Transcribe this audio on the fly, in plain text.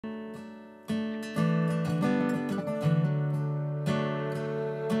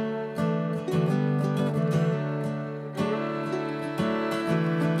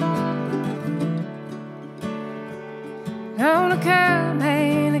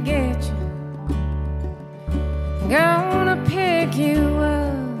pick you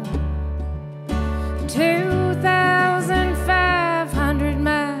up. 2,500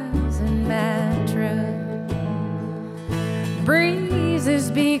 miles in my truck. Breezes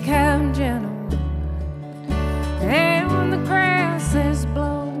become gentle and the grasses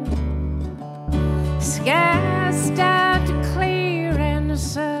blow. Skies start to clear and the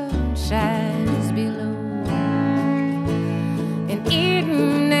sun shines below. And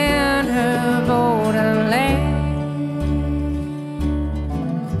Eden and her borderlands,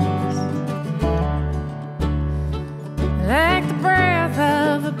 like the breath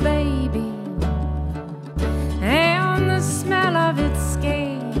of a baby and the smell of its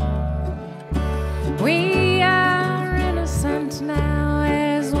skin. We are innocent now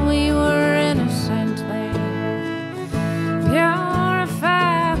as we were innocent then.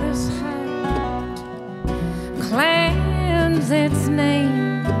 Purify this heart, cleanse its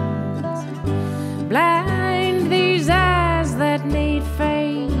names, blind these eyes that need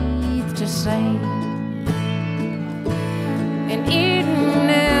faith to save. And Eden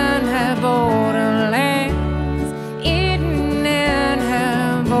and her borderlands, Eden and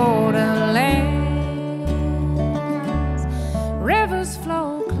her borderlands. Rivers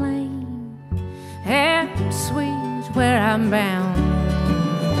flow clean and sweet where I'm bound,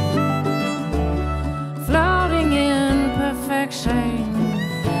 floating in perfection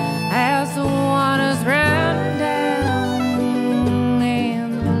as the waters run down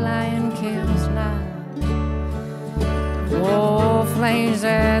and the lion kills now. Oh, flames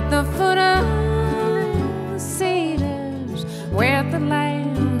at the foot of the cedars where the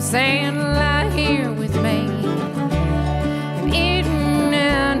lamb saying lie here with me. And Eden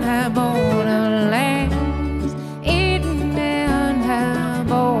and her borderlands, Eden and her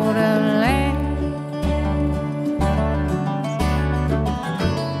borderlands.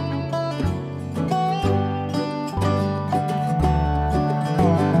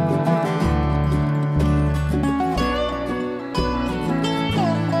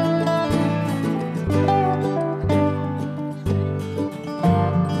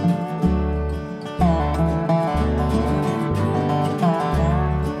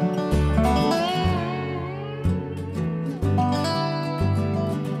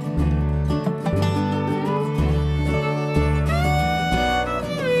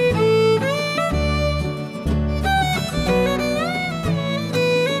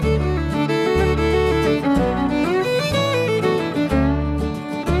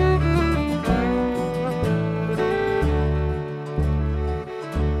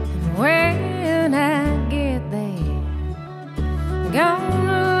 When I get there,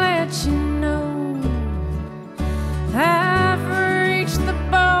 gonna let you know I've reached the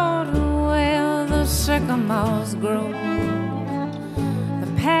border where the sycamores grow. The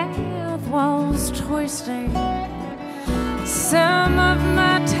path was twisted, some of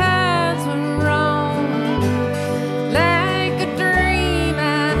my tides were wrong, like a dream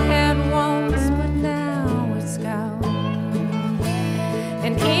I had once, but now it's gone.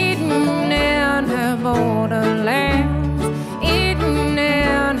 And Eden and her borderlands, Eden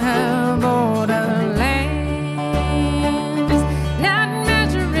and her borderlands, not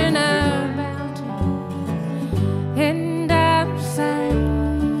measuring our bounty in dollar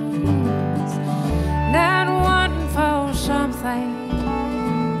signs, not wanting for something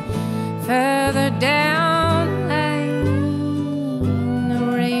further down the lane. The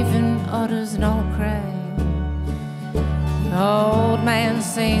raven utters no cry. The old man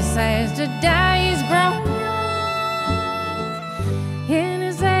says to die is growing